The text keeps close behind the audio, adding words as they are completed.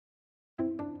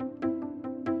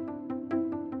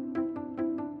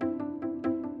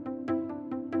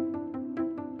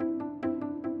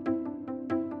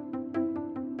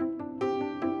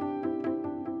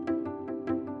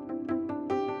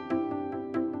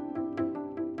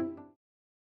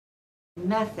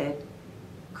Method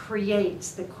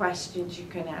creates the questions you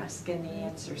can ask and the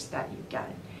answers that you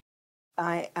get.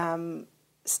 I am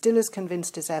still as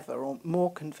convinced as ever, or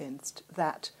more convinced,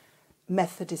 that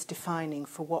method is defining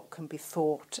for what can be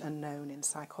thought and known in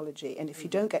psychology. And if you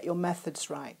don't get your methods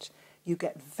right, you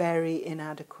get very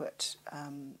inadequate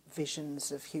visions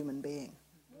of human being.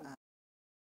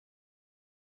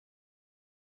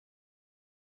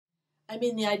 I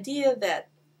mean, the idea that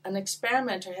an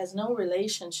experimenter has no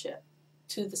relationship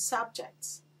to the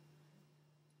subjects.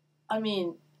 I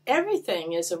mean,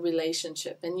 everything is a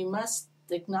relationship, and you must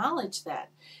acknowledge that.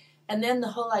 And then the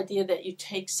whole idea that you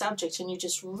take subjects and you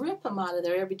just rip them out of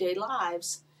their everyday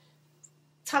lives,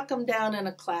 tuck them down in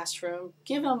a classroom,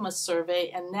 give them a survey,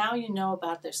 and now you know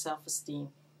about their self-esteem.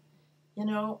 You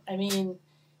know, I mean,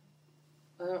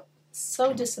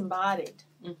 so disembodied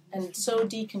and so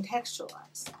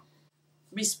decontextualized.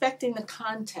 Respecting the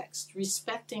context,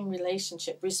 respecting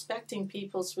relationship, respecting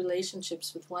people's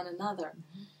relationships with one another.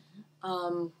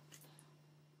 And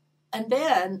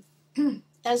then,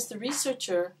 as the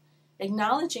researcher,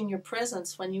 acknowledging your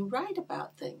presence when you write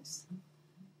about things.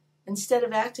 Instead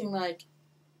of acting like,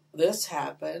 this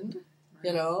happened,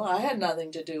 you know, I had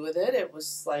nothing to do with it, it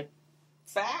was like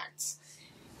facts.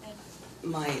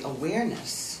 My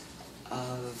awareness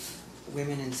of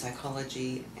women in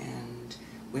psychology and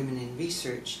women in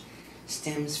research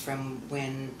stems from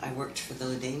when I worked for the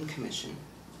Ledain Commission,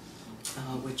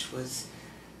 which was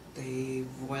the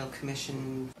Royal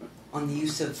Commission on the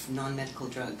use of non-medical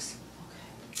drugs.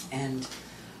 And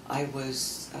I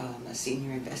was a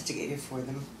senior investigator for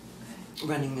them,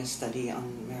 running a study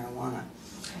on marijuana.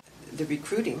 The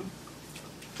recruiting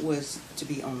was to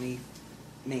be only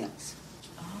males.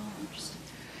 Oh, interesting.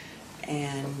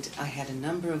 And I had a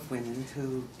number of women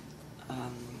who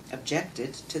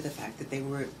objected to the fact that they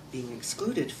were being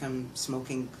excluded from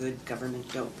smoking good government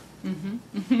dope.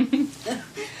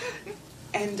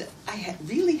 And I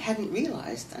really hadn't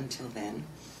realized until then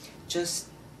just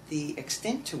the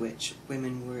extent to which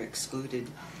women were excluded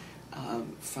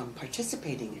from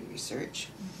participating in research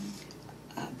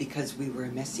because we were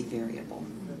a messy variable.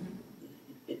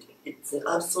 It's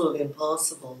absolutely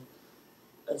impossible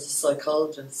as a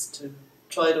psychologist to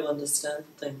try to understand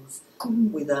things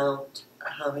without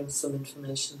having some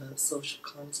information about social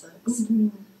context.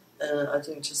 And I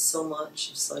think just so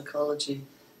much of psychology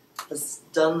has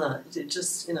done that. It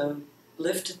just, you know,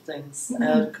 lifted things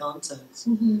out of context.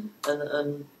 And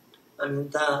I mean,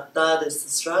 that is the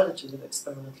strategy of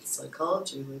experimental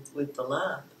psychology with the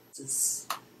lab. It's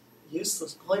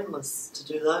useless, pointless to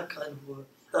do that kind of work.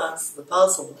 That's the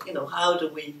puzzle. You know, how do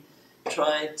we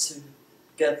try to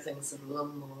get things that are a little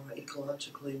more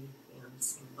ecologically, you know,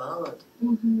 valid?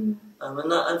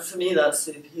 And for me, that's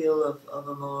the appeal of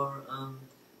a more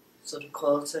sort of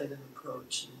qualitative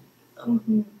approach,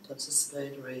 and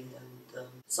participatory, and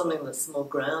something that's more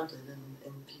grounded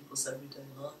in people's everyday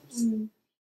lives.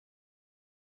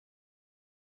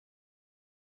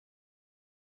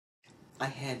 I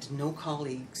had no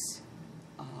colleagues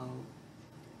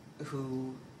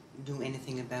who knew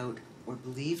anything about or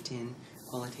believed in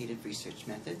qualitative research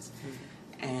methods,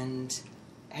 and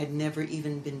had never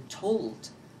even been told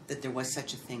that there was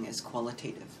such a thing as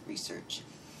qualitative research.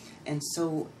 And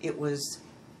so it was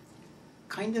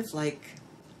kind of like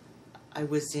I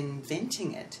was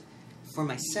inventing it for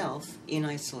myself in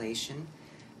isolation,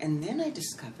 and then I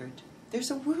discovered there's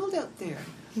a world out there.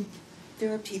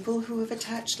 There are people who have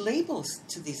attached labels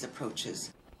to these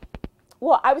approaches.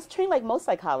 Well, I was trained like most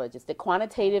psychologists that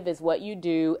quantitative is what you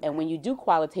do, and when you do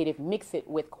qualitative, mix it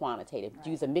with quantitative.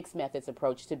 Use a mixed methods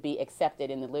approach to be accepted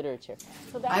in the literature.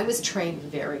 So I was trained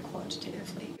very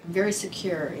quantitatively, very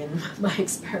secure in my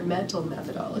experimental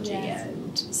methodology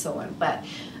and so on. But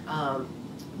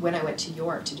when I went to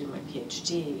York to do my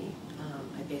PhD,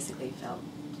 I basically felt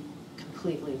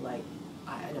completely like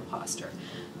an imposter,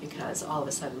 because all of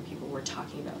a sudden people were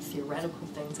talking about theoretical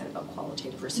things and about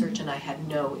qualitative research, and I had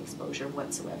no exposure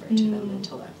whatsoever to them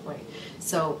until that point.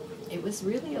 So it was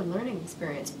really a learning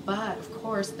experience, but of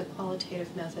course the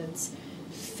qualitative methods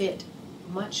fit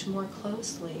much more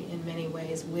closely in many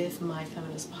ways with my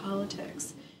feminist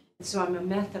politics. So I'm a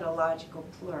methodological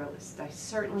pluralist. I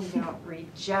certainly don't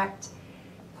reject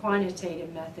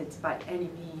quantitative methods by any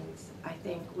means. I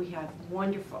think we have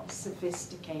wonderful,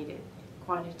 sophisticated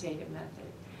quantitative method.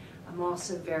 I'm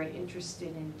also very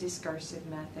interested in discursive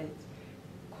methods,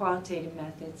 qualitative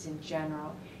methods in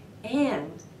general,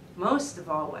 and most of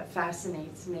all what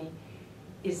fascinates me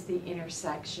is the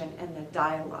intersection and the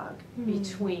dialogue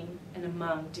between and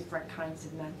among different kinds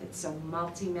of methods, so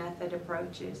multi-method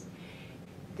approaches.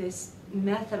 This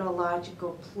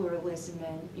methodological pluralism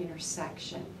and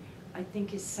intersection I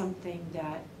think is something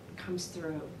that comes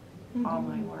through all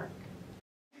my work.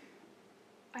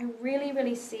 I really,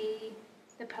 really see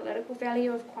the political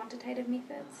value of quantitative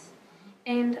methods,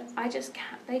 and I just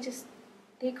can't,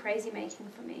 they're crazy making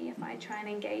for me if I try and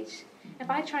engage, if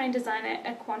I try and design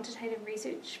a quantitative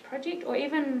research project, or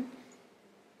even,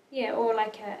 or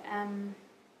like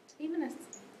even a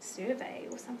survey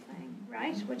or something,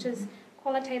 right, which is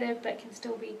qualitative but can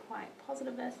still be quite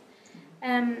positivist.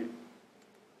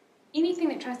 Anything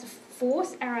that tries to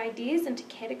force our ideas into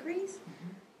categories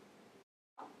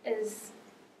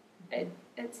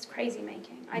it's crazy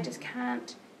making. I just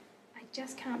can't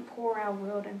pour our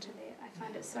world into that. I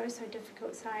find it so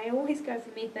difficult. So I always go for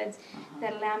methods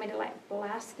that allow me to like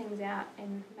blast things out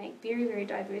and make very, very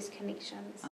diverse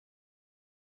connections.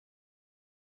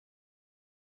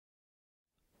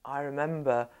 I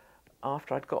remember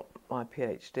after I'd got my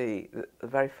PhD, the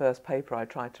very first paper I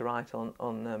tried to write on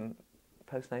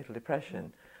postnatal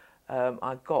depression,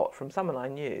 I got from someone I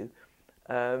knew,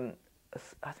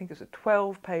 I think it was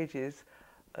 12 pages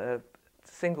of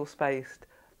single-spaced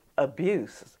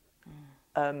abuse.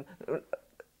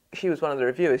 She was one of the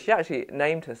reviewers. She actually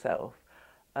named herself.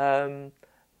 And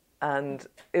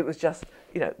it was just,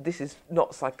 this is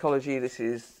not psychology, this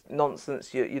is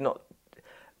nonsense, you're not,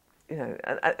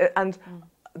 and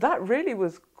that really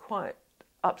was quite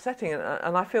upsetting.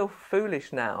 And I feel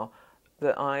foolish now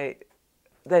that I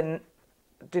then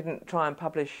didn't try and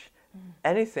publish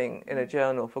anything in a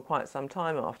journal for quite some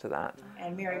time after that.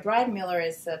 And Mary Bridemiller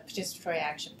is a participatory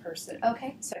action person.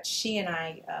 Okay. So she and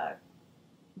I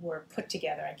were put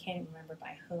together, I can't even remember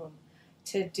by whom,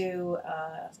 to do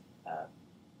a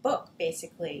book,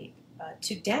 basically,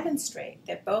 to demonstrate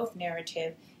that both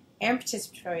narrative and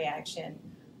participatory action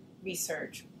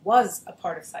research was a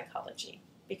part of psychology.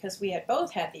 Because we had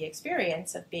both had the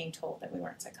experience of being told that we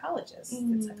weren't psychologists,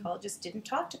 that psychologists didn't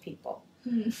talk to people.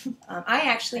 I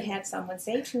actually had someone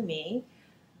say to me,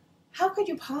 how could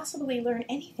you possibly learn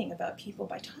anything about people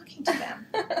by talking to them?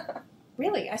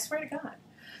 Really, I swear to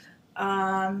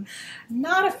God.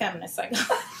 Not a feminist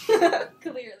psychologist.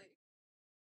 Clearly.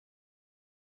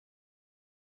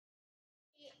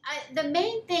 The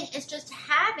main thing is just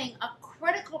having a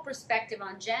critical perspective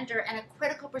on gender and a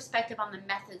critical perspective on the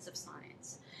methods of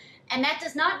science. And that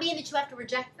does not mean that you have to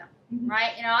reject them,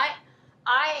 right?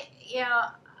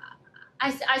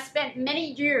 I spent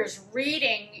many years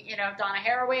reading, Donna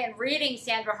Haraway and reading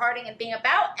Sandra Harding and being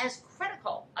about as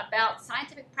critical about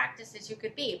scientific practice as you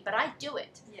could be. But I do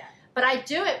it. Yeah. But I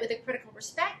do it with a critical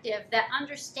perspective that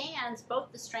understands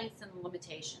both the strengths and the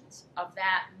limitations of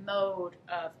that mode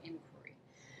of inquiry.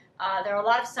 There are a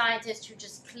lot of scientists who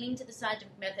just cling to the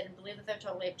scientific method and believe that they're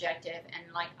totally objective, and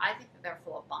I think that they're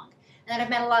full of bunk. And then I've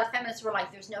met a lot of feminists who are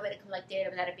like, there's no way to collect data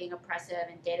without it being oppressive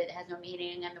and data that has no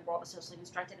meaning and the world is socially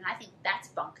constructed, and I think that's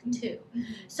bunk too.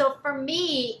 So for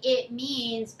me, it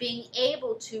means being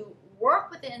able to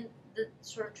work within the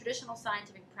sort of traditional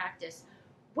scientific practice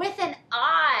with an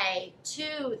eye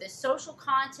to the social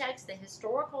context, the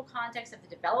historical context of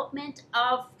the development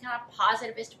of kind of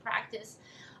positivist practice,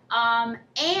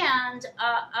 and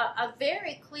a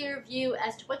very clear view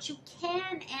as to what you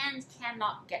can and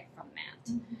cannot get from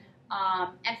that.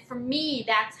 And for me,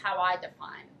 that's how I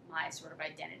define my sort of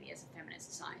identity as a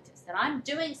feminist scientist, that I'm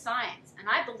doing science, and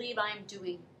I believe I am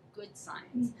doing good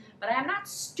science, but I am not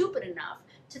stupid enough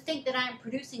to think that I am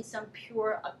producing some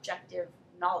pure objective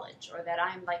knowledge, or that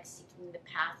I'm seeking the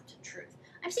path to truth.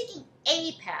 I'm seeking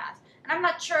a path, and I'm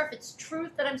not sure if it's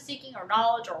truth that I'm seeking or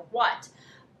knowledge or what,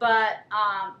 but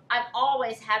I've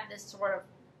always had this sort of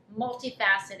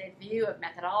multifaceted view of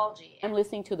methodology. I'm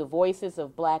listening to the voices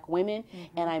of black women,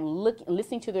 and I'm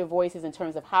listening to their voices in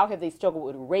terms of how have they struggled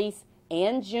with race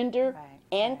and gender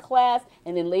and class,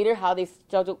 and then later how they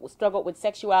struggled with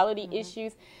sexuality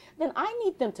issues. Then I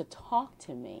need them to talk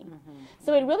to me.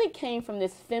 So it really came from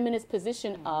this feminist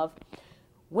position of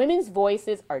women's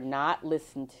voices are not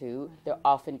listened to. They're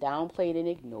often downplayed and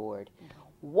ignored.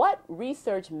 What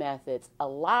research methods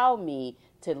allow me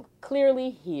to clearly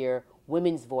hear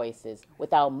women's voices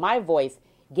without my voice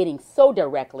getting so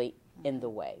directly in the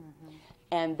way?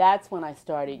 And that's when I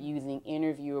started using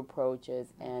interview approaches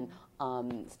and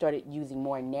started using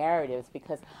more narratives,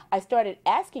 because I started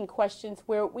asking questions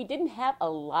where we didn't have a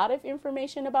lot of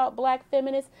information about black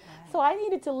feminists, so I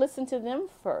needed to listen to them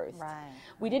first.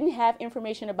 We didn't have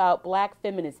information about black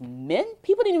feminist men.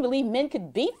 People didn't believe men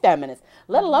could be feminists,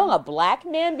 let alone a black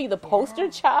man be the poster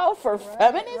child for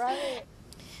feminists.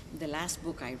 The last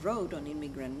book I wrote on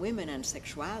immigrant women and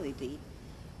sexuality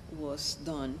was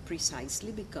done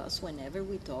precisely because whenever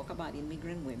we talk about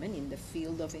immigrant women in the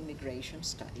field of immigration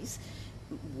studies,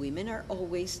 women are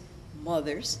always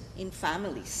mothers in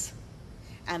families.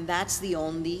 And that's the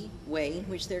only way in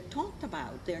which they're talked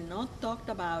about. They're not talked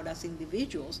about as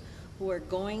individuals who are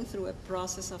going through a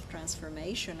process of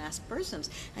transformation as persons.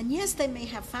 And yes, they may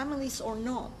have families or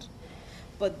not,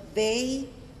 but they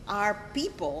are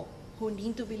people who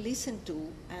need to be listened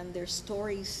to, and their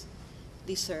stories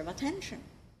deserve attention.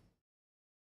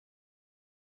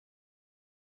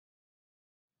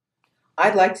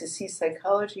 I'd like to see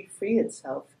psychology free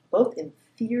itself, both in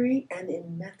theory and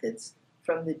in methods,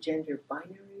 from the gender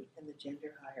binary and the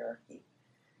gender hierarchy.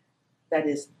 That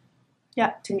is,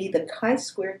 to me, the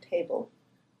chi-square table,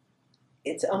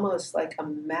 it's almost like a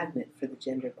magnet for the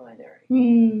gender binary.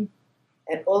 Mm.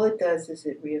 And all it does is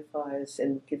it reifies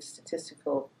and gives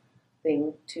statistical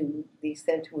thing to the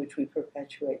extent to which we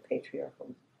perpetuate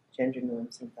patriarchal gender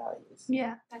norms and values.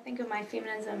 Yeah. I think of my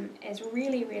feminism as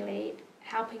really, really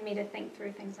helping me to think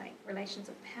through things like relations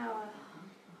of power,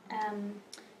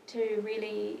 to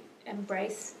really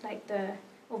embrace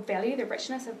or value the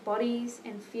richness of bodies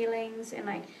and feelings and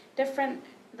different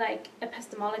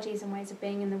epistemologies and ways of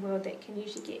being in the world that can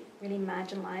usually get really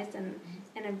marginalized in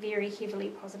a very heavily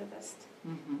positivist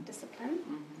discipline.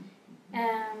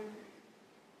 And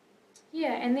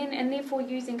therefore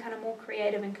using kind of more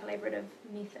creative and collaborative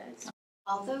methods.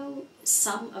 Although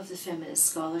some of the feminist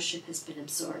scholarship has been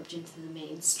absorbed into the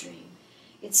mainstream,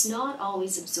 it's not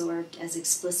always absorbed as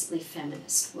explicitly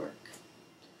feminist work.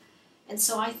 And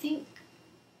so I think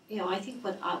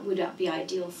what would be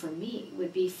ideal for me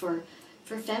would be for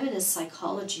feminist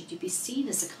psychology to be seen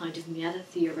as a kind of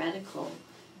meta-theoretical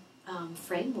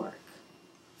framework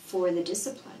for the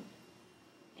discipline,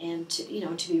 and to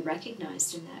be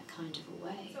recognized in that kind of a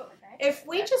way. If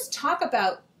we just talk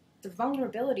about the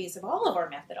vulnerabilities of all of our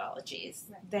methodologies,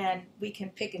 then we can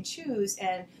pick and choose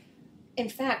and, in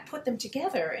fact, put them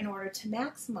together in order to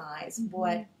maximize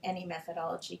what any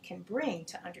methodology can bring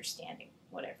to understanding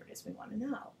whatever it is we want to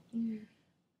know.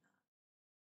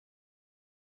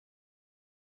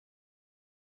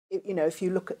 If you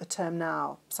look at the term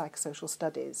now, psychosocial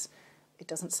studies, it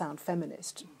doesn't sound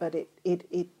feminist, but it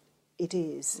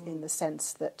is, in the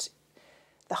sense that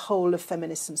the whole of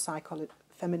feminist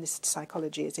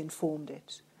psychology has informed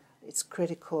it. It's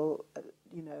critical,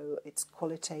 it's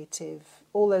qualitative,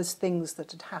 all those things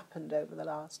that had happened over the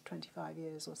last 25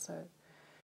 years or so.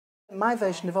 My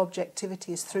version of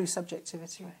objectivity is through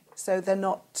subjectivity. So they're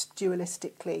not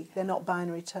dualistically, they're not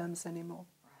binary terms anymore.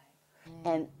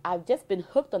 And I've just been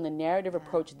hooked on the narrative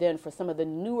approach then for some of the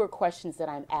newer questions that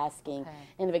I'm asking,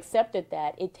 and have accepted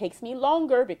that it takes me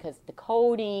longer because the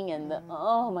coding and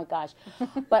oh my gosh,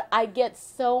 but I get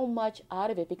so much out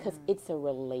of it because it's a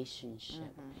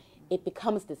relationship. It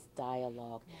becomes this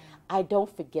dialogue. I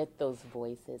don't forget those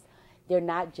voices. They're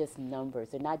not just numbers.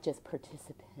 They're not just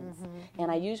participants.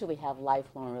 And I usually have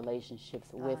lifelong relationships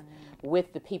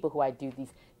with the people who I do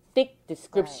these thick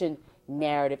description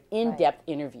narrative, in-depth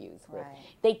interviews with.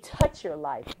 They touch your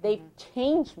life. They've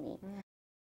changed me.